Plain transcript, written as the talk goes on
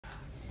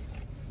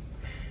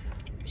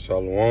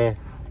Shalom.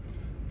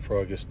 Before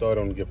I get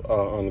started, I'm going to give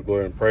honor,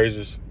 glory, and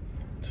praises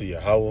to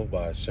Yahweh,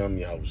 by Hashem,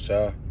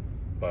 Yahushua,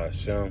 by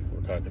Hashem,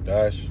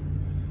 Rakakadash.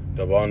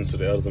 Double honor to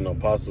the elders and the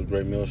apostles,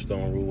 great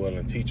millstone, rule well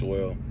and teach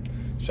well.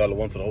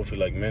 Shalom to the hopefully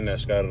like men that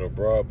scattered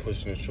abroad,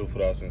 pushing the truth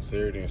without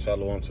sincerity. And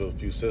shalom to a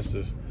few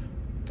sisters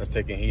that's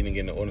taking heed and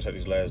getting the ordinance at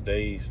these last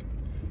days.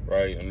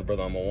 Right? And the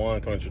brother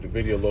Amawan coming to the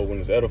video, Lord, when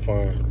it's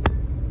edifying.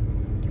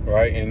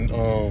 Right? And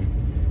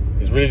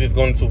it's really just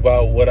going into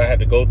about what I had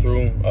to go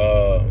through.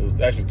 It was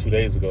actually 2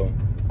 days ago,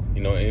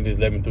 and it just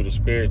led me through the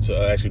spirit to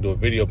actually do a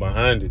video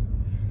behind it,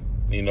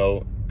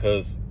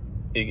 because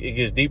it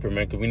gets deeper,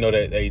 man, because we know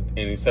that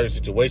in certain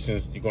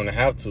situations, you're going to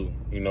have to,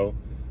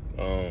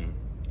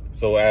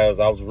 So as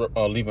I was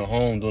leaving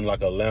home doing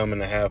like a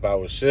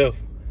 11.5-hour shift,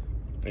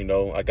 I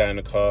got in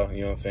the car,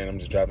 I'm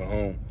just driving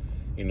home,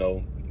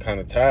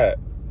 kind of tired,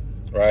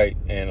 right?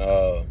 And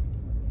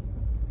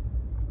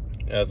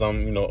as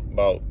I'm,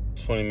 about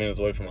 20 minutes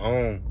away from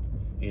home,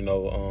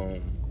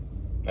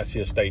 I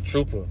see a state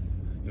trooper,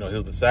 he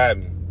was beside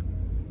me,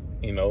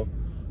 and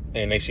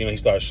next thing he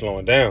started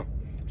slowing down.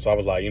 So I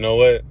was like, you know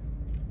what?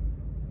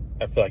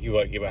 I feel like you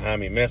want to get behind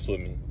me and mess with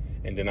me.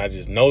 And then I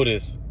just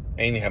noticed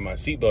I ain't even have my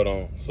seatbelt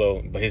on.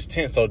 So, but his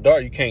tent's so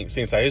dark, you can't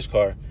see inside his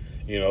car,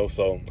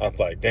 so I was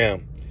like,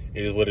 damn,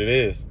 it is what it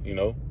is,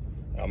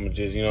 I'm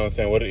just,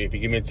 what if you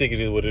give me a ticket,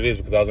 it is what it is,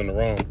 because I was in the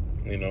wrong,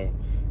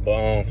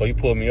 But, so he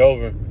pulled me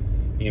over,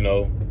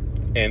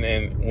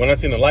 and when I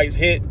seen the lights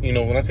hit,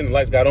 when I seen the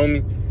lights got on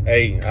me,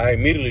 hey, I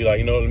immediately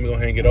like, let me go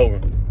ahead and get over. I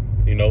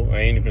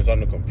ain't even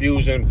starting the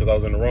confusion because I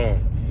was in the wrong,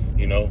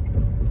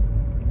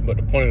 But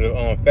the point of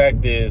the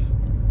fact is,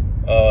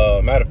 matter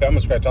of fact, I'm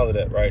gonna scratch all of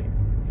that, right?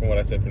 From what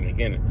I said from the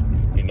beginning,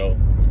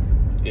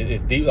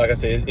 it's deep. Like I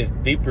said, it's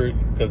deeper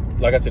because,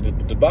 like I said,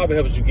 the Bible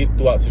helps you get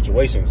throughout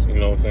situations. You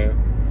know what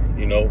I'm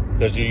saying?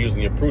 Because you're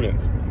using your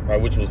prudence, right?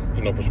 Which was,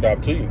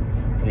 prescribed to you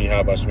from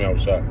Yahweh Shema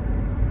Shah.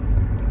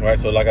 Right,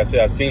 so like I said,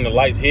 I seen the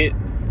lights hit,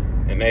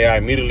 and I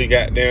immediately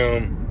got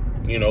down,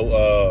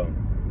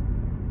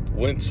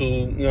 went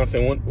to, went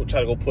try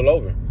to go pull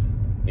over,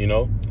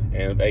 and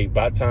hey,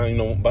 by the time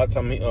the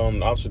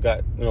officer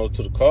got,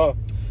 to the car,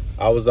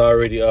 I was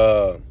already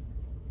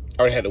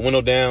had the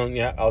window down.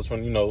 Yeah, I was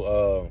trying,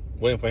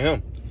 waiting for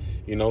him,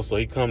 so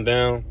he come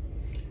down,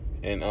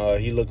 and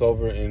he looked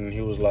over, and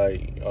he was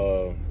like,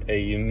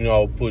 hey,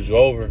 I'll pull you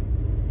over,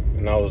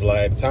 and I was like,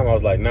 at the time, I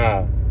was like,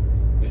 nah,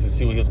 just to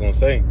see what he was gonna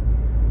say.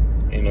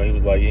 He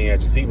was like, you ain't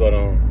had your seatbelt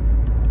on.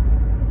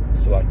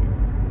 So like,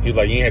 he was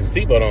like, you ain't had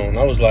your seatbelt on. And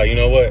I was like, you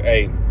know what?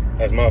 Hey,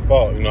 that's my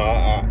fault.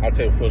 I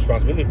take full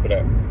responsibility for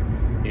that.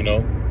 And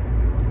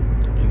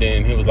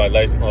then he was like,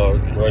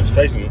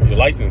 registration, your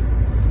license.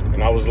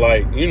 And I was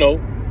like,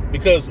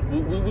 because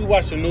we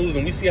watch the news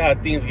and we see how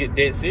things get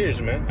dead serious,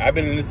 man. I've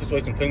been in this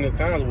situation plenty of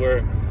times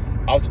where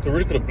Officer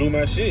Correa could have blew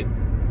my shit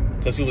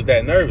because he was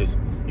that nervous,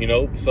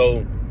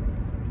 So,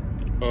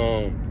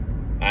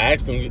 I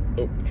asked him.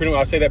 Pretty much,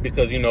 I say that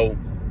because when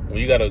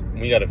you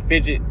gotta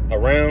fidget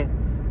around,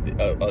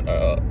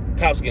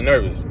 cops get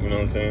nervous. You know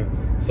what I'm saying?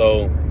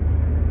 So,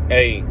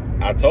 hey,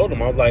 I told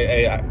him, I was like,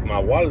 hey, my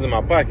wallet's in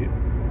my pocket.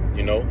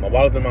 My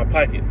wallet's in my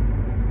pocket.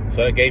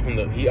 So that gave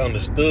him he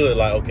understood,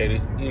 like, okay,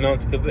 this,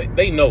 because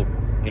they know,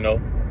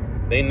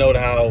 they know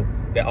how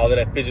that all of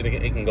that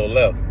fidgeting it can go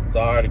left.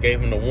 So I already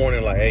gave him the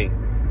warning, like, hey,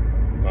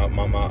 my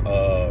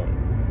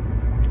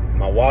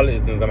wallet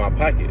is in my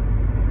pocket.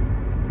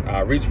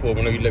 I reach for it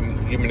whenever you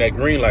give me that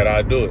green light,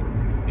 I'll do it.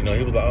 He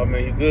was like, oh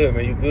man, you good,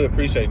 man, you good,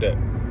 appreciate that.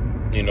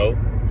 And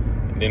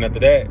then after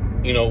that,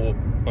 he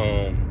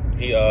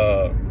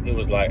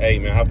was like, hey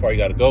man, how far you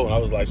gotta go? And I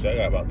was like, shit, I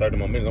got about 30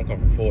 more minutes. I'm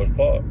coming from Forest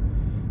Park,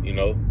 And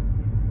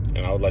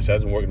I was like, shit, I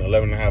was working an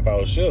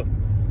 11.5-hour shift.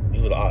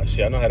 He was like, oh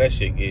shit, I know how that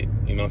shit get.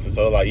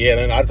 So like, yeah,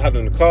 then I just hopped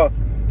in the car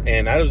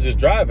and I was just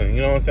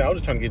driving, I was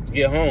just trying to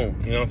get home.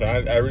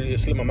 I really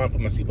slipped my mind,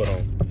 put my seatbelt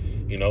on,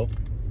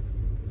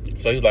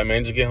 So he was like,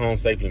 man, just get home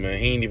safely, man.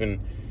 He ain't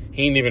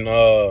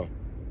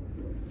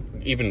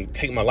even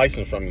take my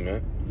license from me,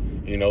 man.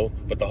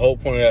 But the whole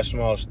point of that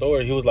small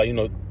story, he was like,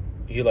 you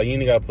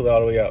ain't gotta pull it all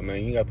the way out, man.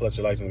 You ain't gotta pull out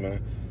your license,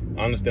 man.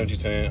 I understand what you're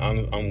saying.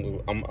 I'm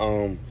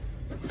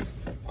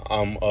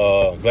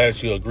glad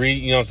that you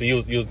agreed. So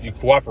you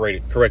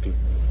cooperated correctly.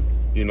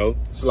 So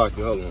like,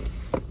 hold on.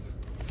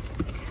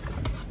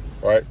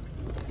 Right?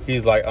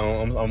 He's like,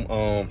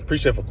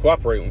 appreciate for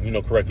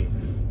cooperating, correctly.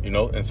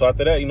 And so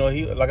after that, he,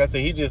 like I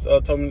said, he just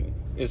told me,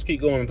 just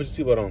keep going and put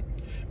your seatbelt on,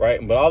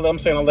 right? But all that I'm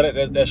saying, all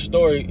that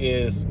story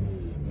is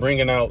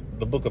bringing out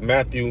the book of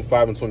Matthew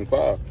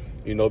 5:25,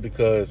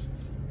 because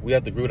we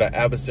have to greet our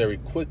adversary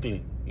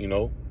quickly,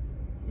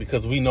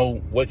 because we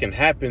know what can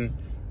happen,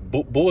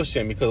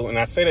 bullshit. Because, and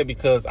I say that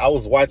because I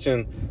was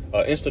watching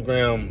an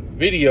Instagram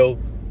video,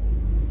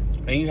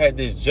 and you had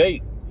this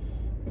Jake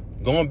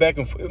going back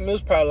and forth. It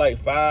was probably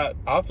like 5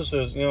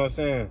 officers,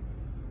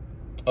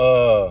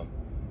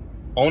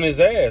 on his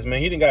ass, man.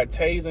 He done got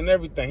tased and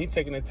everything. He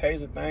taking the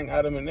taser thing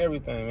out of him and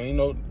everything, man.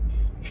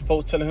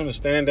 Folks telling him to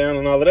stand down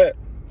and all of that.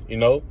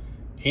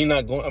 He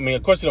not going. I mean,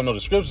 of course, he don't know the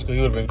scriptures because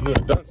he would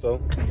have done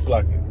so. It's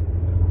like,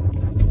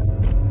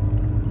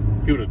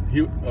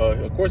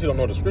 of course he don't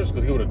know the scriptures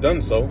because he would have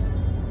done so,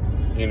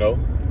 you know.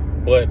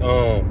 But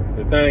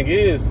the thing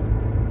is,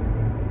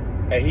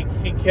 hey,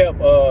 he kept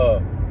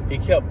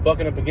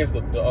bucking up against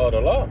the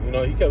law, you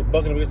know. He kept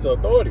bucking up against the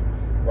authority,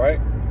 right?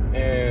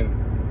 And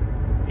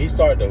he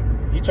tried to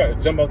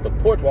jump off the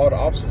porch while all the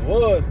officers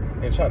was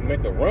and try to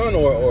make a run,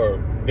 or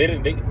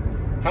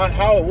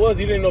how it was,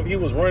 you didn't know if he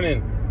was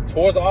running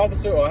towards the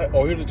officer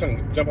or he was just trying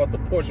to jump off the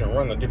porch and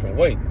run a different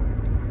way.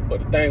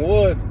 But the thing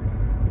was,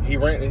 he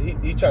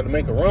tried to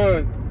make a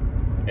run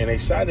and they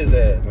shot his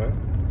ass, man.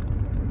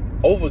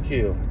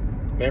 Overkill.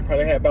 Man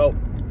probably had about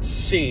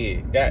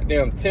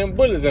goddamn 10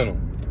 bullets in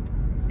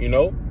him. You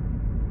know?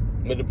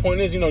 But the point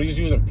is, you know, he's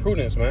using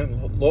prudence,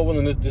 man. Lord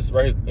willing, this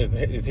right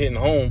is hitting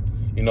home,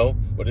 you know.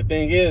 But the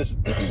thing is,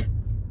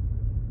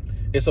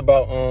 it's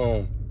about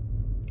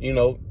you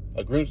know,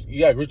 you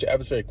gotta greet your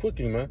adversary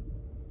quickly, man.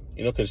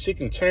 You know, because shit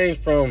can change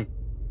from,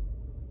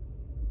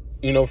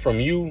 you know, from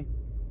you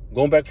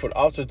going back for the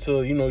officer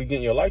to, you know, you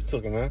getting your life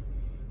taken, man.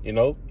 You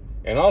know?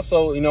 And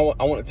also, you know,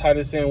 I want to tie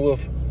this in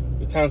with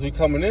the times we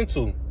coming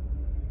into.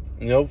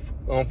 You know,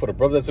 for the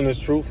brother that's in his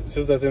truth,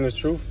 sister that's in his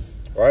truth,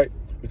 right?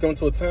 We come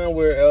to a time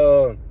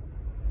where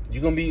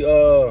you're gonna be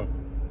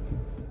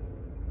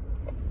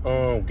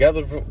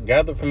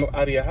gathered from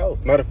out of your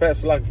house. Matter of fact,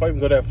 so like if I even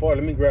go that far,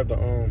 let me grab the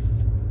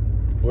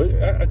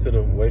I could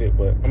have waited,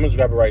 but I'm gonna just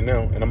grab it right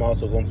now, and I'm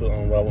also going to what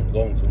I want to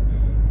go into.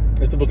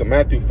 It's the book of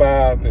Matthew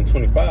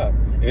 5:25,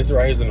 and this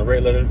right here is in the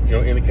red letter, you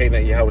know, indicating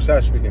that Yahweh Shai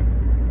speaking.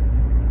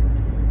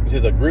 It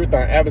says, "Agree with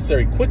thy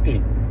adversary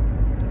quickly,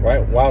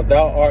 right, while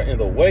thou art in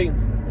the way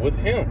with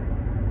him."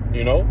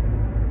 You know,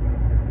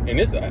 and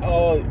this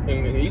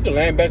and you can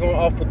land back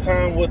off for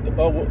time with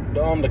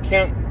the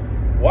camp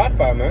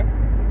Wi-Fi, man.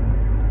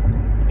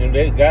 And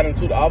they got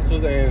into the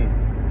officers and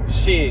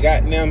shit,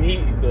 goddamn,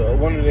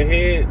 one of the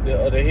head,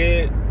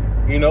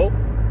 you know,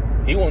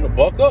 he wanted to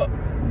buck up.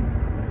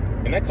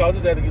 And that caused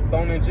his ass to get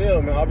thrown in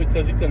jail, man, all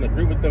because he couldn't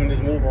agree with them and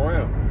just move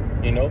around.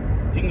 You know,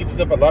 you can get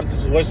yourself a lot of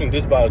situations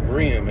just by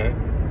agreeing, man.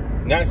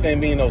 Not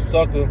saying being no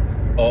sucker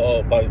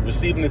or by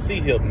receiving the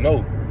C-hip.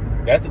 No,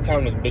 that's the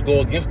time to go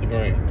against the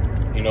grain.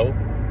 You know,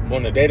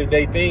 on the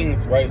day-to-day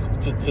things, right?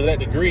 To that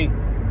degree, you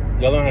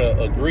gotta learn how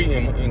to agree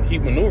and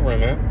keep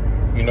maneuvering, man.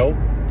 You know,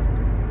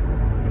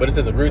 but it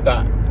says agree with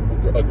thy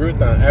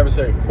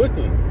adversary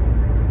quickly.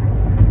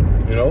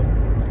 You know,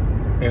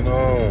 and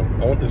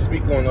I want to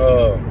speak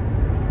on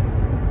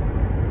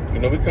you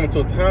know, we come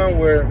to a time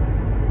where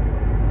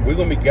we're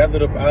going to be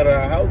gathered up out of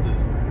our houses.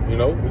 You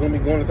know, we're going to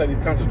be going inside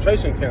these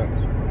concentration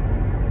camps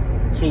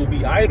to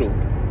be idle,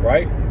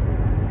 right?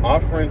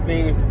 Offering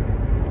things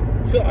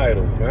to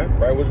idols, man,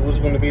 right? Which is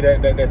going to be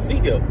that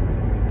C-hip,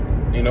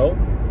 you know?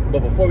 But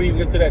before we even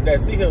get to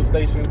that C-hip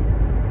station,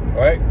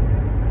 right,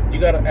 we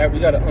got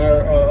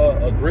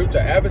to agree with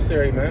your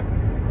adversary, man.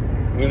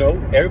 You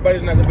know,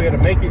 everybody's not going to be able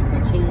to make it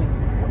into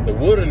the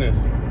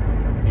wilderness,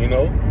 you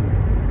know?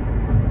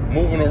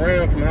 Moving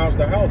around from house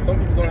to house. Some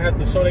people are gonna have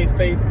to show their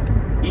faith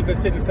even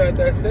sitting inside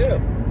that cell.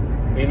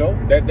 You know,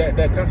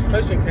 that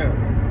concentration camp.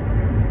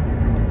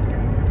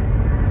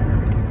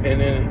 And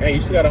then, hey, you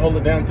still gotta hold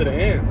it down to the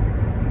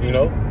end. You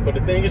know? But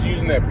the thing is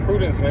using that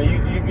prudence, man.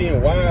 You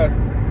being wise,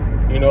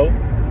 you know.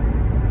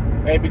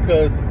 Hey,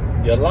 because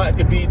your lot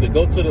could be to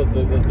go to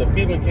the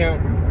feeding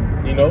camp,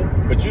 you know,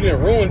 but you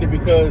didn't ruin it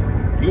because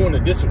you want to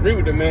disagree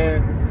with the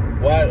man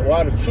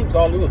while the troops,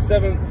 all those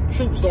 7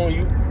 troops on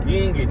you. You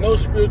ain't get no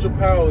spiritual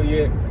power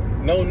yet,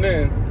 no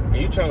none, and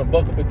you trying to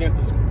buck up against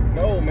this.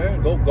 No,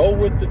 man, go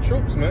with the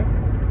troops, man.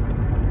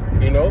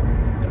 You know,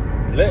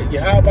 let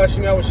Yahweh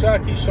Shai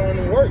keep showing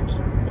them works.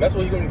 That's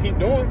what he's gonna keep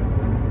doing.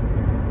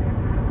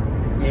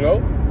 You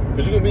know,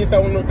 because you're gonna be inside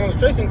one of those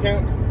concentration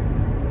camps,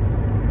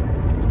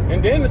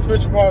 and then the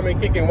spiritual power may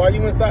kick in while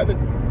you inside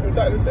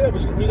the cell.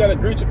 But you gotta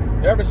greet your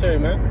adversary,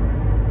 man.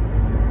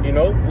 You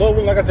know, Lord,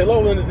 like I said,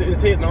 Lord is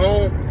hitting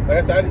home. Like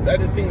I said, I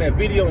just seen that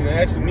video, and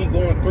actually me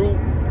going through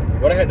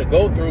what I had to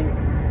go through,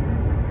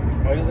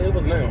 it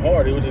was nothing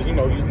hard. It was just, you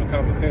know, using the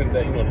common sense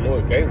that, you know, the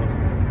Lord gave us.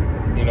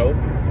 You know,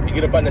 you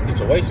get up out that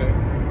situation,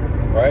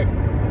 right?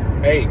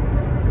 Hey,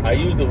 I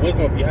used the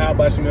wisdom of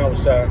Yahweh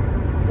Shai,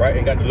 right,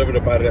 and got delivered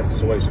up out of that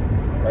situation,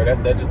 right?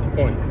 That's just the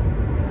point,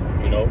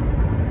 you know.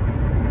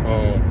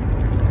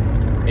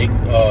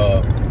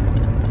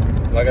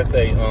 Like I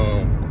say,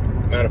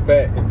 matter of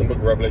fact, it's the book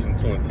of Revelation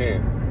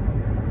 2:10.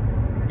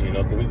 You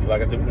know, 'cause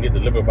like I said, we can get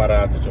delivered up out of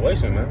our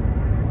situation, man.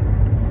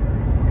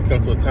 We come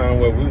to a time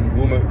where we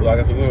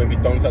may be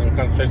thrown inside them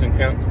concentration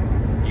camps.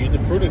 Use the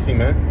prudency,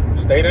 man.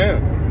 Stay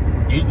down.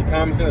 Use the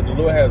common sense that the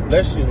Lord has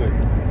blessed you with,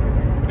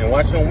 and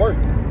watch Him work.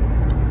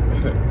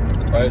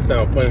 Right? It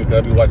sounds funny because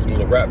I be watching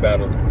little rap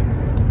battles.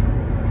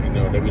 You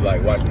know, they be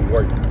like, watch me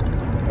work.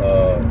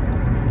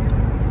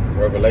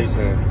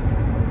 Revelation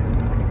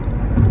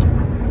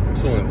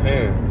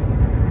 2:10.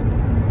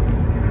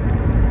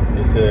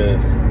 It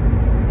says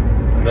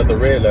another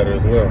red letter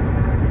as well.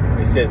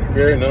 It says,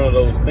 "Fear none of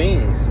those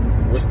things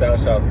which thou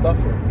shalt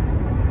suffer.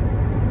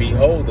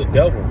 Behold, the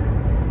devil,"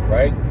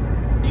 right?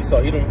 Esau,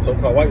 Edom,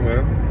 so-called white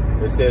man,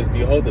 It says,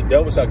 behold, the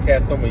devil shall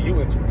cast some of you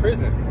into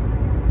prison,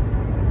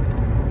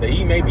 that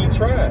ye may be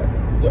tried.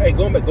 Hey,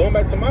 going back to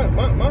my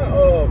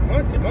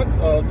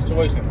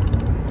situation.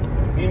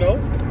 You know,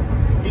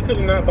 he could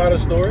have not bought a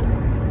story,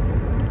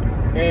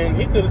 and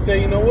he could have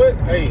said, you know what?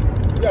 Hey,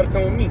 you got to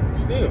come with me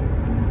still.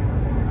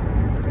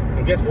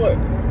 And guess what?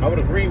 I would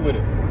agree with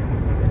it.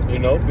 You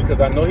know,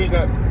 because I know he's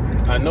not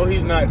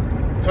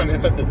trying to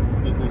insert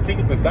the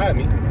secret inside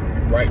me,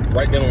 right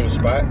then on the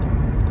spot.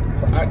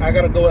 So I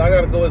gotta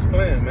go as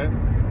planned, man.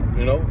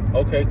 You know,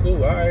 okay,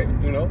 cool, all right,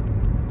 you know.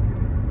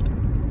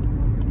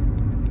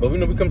 But we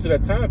know we come to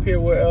that time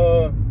period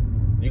where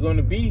you're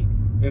gonna be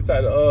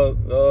inside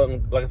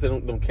like I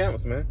said, them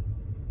camps, man.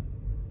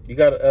 You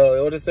got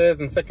what it says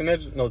in it's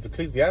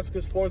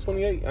Ecclesiastes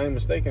 4:28. I ain't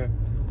mistaken.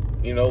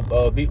 You know,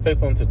 be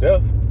faithful unto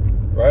death,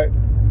 right?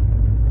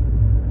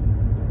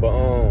 But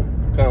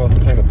kind of lost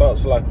my train of thought.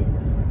 So like,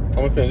 I'm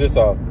gonna finish this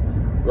off.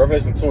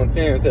 Revelation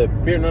 2:10 said,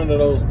 "Fear none of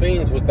those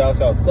things which thou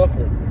shalt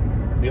suffer.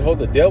 Behold,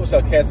 the devil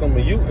shall cast some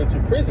of you into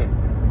prison."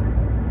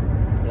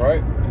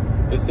 Right?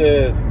 It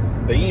says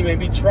that ye may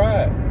be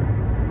tried,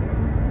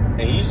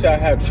 and ye shall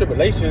have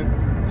tribulation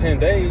 10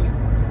 days.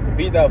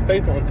 Be thou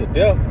faithful unto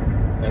death,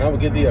 and I will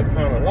give thee a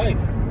crown of life.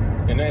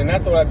 And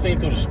that's what I seen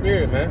through the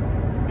spirit, man.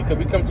 Because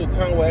we come to a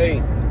time where,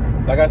 hey,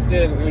 like I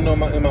said, you know,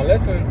 in my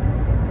lesson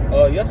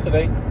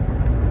yesterday,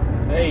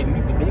 hey,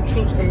 them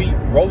troops can be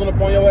rolling up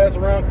on your ass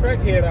around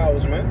crackhead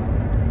hours, man.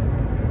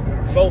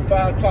 4,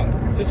 5 o'clock,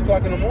 6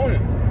 o'clock in the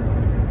morning.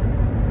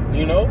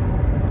 You know?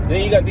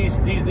 Then you got these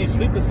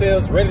sleeper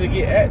cells ready to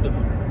get active.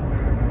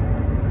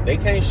 They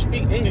can't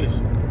speak English,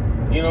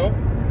 you know?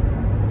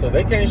 So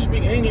they can't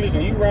speak English,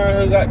 and you around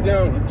here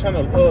goddamn trying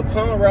to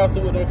tongue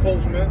wrestle with them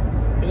folks, man.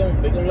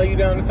 They gonna lay you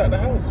down inside the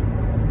house.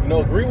 You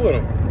know, agree with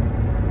them.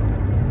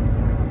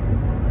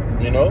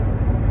 You know?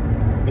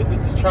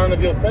 It's the trying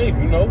of your faith,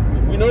 you know?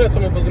 We know that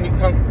some of us gonna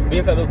be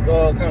inside those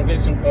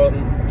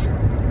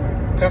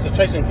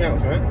concentration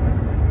camps, man.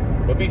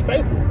 But be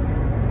faithful,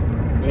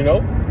 you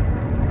know?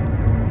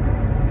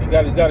 You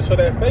gotta show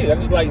that faith.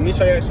 That's just like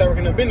Meshach, Shadrach,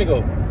 and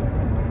Abednego.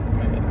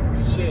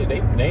 Shit,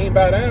 they ain't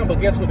bow down, but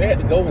guess what? They had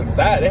to go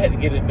inside. They had to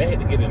get in there. They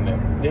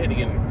had to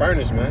get in the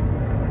furnace, man.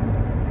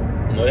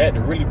 You know, they had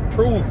to really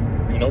prove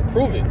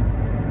it.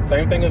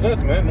 Same thing as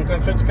us, man. Them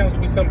concentration camps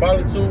could be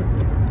symbolic to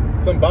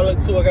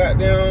a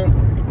goddamn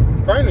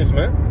furnace,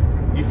 man.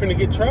 You finna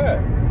get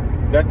tried.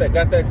 Got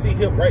that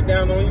C-hip right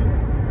down on you,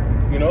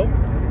 you know.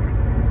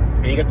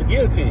 And you got the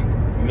guillotine,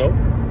 you know.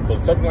 So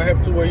something gonna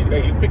happen to where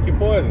you pick your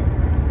poison.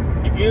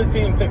 You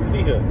guillotine and take the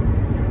C-hip.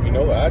 You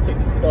know, I take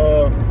this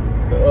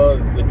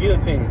the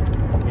guillotine,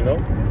 you know.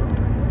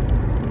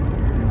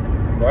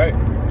 Right?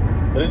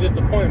 But it's just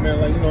the point, man.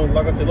 Like, you know,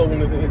 like I said, look,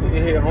 when it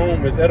hit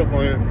home, it's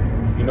edifying,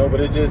 you know.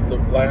 But it's just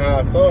like how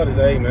I saw it is,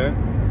 hey, man,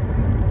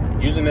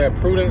 using that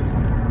prudence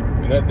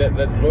that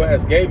the Lord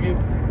has gave you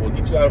will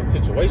get you out of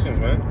situations,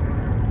 man.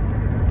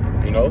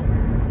 You know,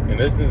 and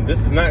this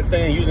is not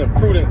saying using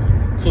prudence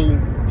to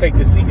take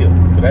the sea hill.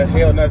 But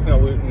that's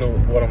not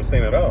what I'm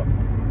saying at all.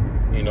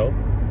 You know,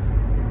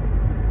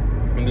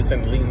 I'm just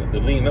saying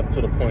leading up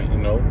to the point. You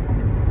know,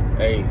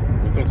 hey,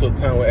 we come to a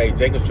time where hey,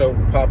 Jacob's trouble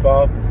pop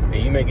off, and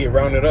you may get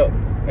rounded up.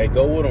 Hey,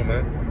 go with them,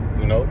 man.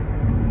 You know,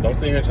 don't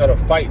sit here and try to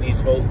fight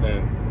these folks,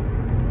 and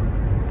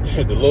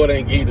the Lord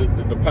ain't give you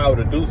the power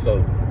to do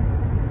so.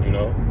 You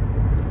know.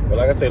 But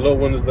like I say, Lord,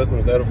 when this lesson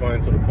was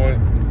edifying to the point,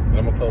 and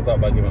I'm going to close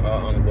out by giving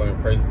all honor, glory, and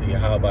praise to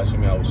Yahweh,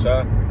 Bashim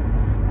Yahushua,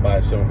 by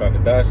Hashem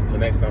Kakadash. Until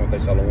next time, I say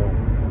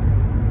shalom.